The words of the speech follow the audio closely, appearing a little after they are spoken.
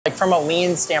from a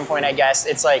lean standpoint, I guess,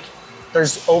 it's like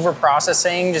there's over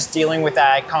processing, just dealing with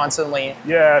that constantly.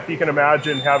 Yeah, if you can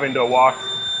imagine having to walk,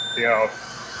 you know,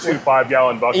 2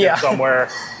 5-gallon buckets somewhere,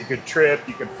 you could trip,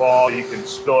 you could fall, you can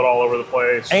spill it all over the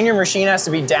place. And your machine has to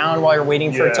be down while you're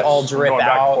waiting for it to all drip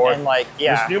out. And like,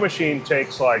 This new machine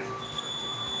takes like,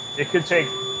 it could take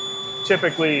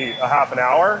typically a half an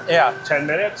hour, 10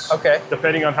 minutes,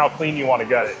 depending on how clean you want to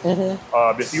get it.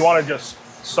 If you want to just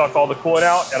suck all the coolant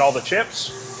out and all the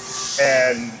chips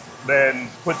and then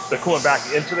put the coolant back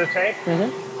into the tank,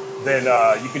 then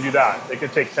you can do that. It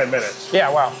could take 10 minutes.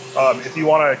 Yeah, wow. If you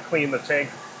want to clean the tank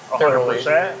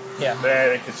 100%,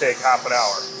 then it could take half an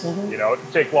hour. You know, it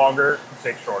could take longer, it could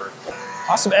take shorter.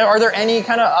 Awesome. Are there any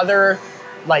kind of other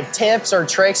like tips or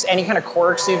tricks, any kind of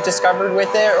quirks you've discovered with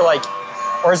it, or like,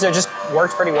 or has it just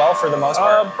worked pretty well for the most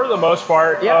part? For the most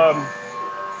part,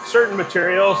 certain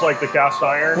materials like the cast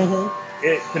iron,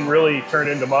 it can really turn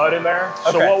into mud in there.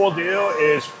 So what we'll do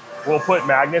is we'll put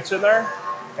magnets in there,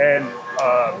 and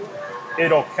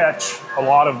it'll catch a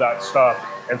lot of that stuff,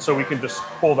 and so we can just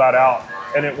pull that out,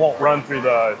 and it won't run through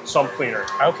the sump cleaner.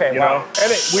 Okay, you know,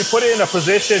 and we put it in a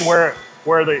position where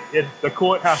the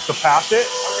coolant has to pass it,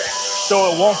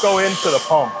 so it won't go into the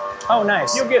pump. Oh,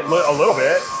 nice. You'll get a little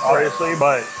bit, obviously,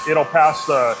 but it'll pass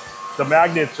the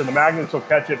magnets, and the magnets will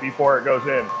catch it before it goes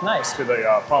in. Nice. To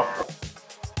the pump.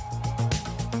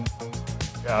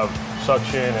 We have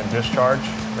suction and discharge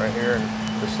right here,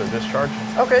 and this is the discharge.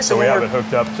 Okay, so we have it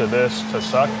hooked up to this to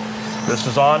suck. This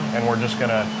is on, and we're just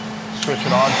gonna switch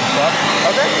it on to suck.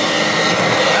 Okay.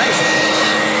 Nice.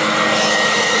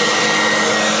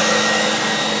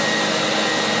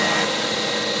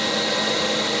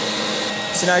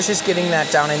 So now it's just getting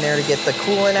that down in there to get the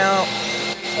coolant out.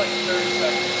 It's like 30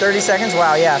 seconds. 30 seconds,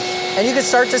 wow, yeah. And you can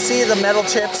start to see the metal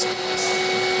chips.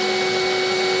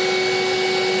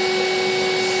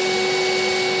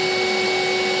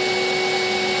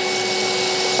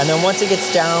 And then once it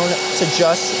gets down to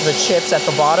just the chips at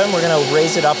the bottom, we're gonna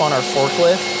raise it up on our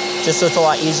forklift, just so it's a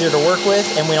lot easier to work with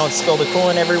and we don't spill the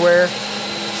coolant everywhere.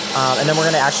 And then we're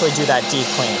gonna actually do that deep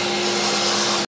clean.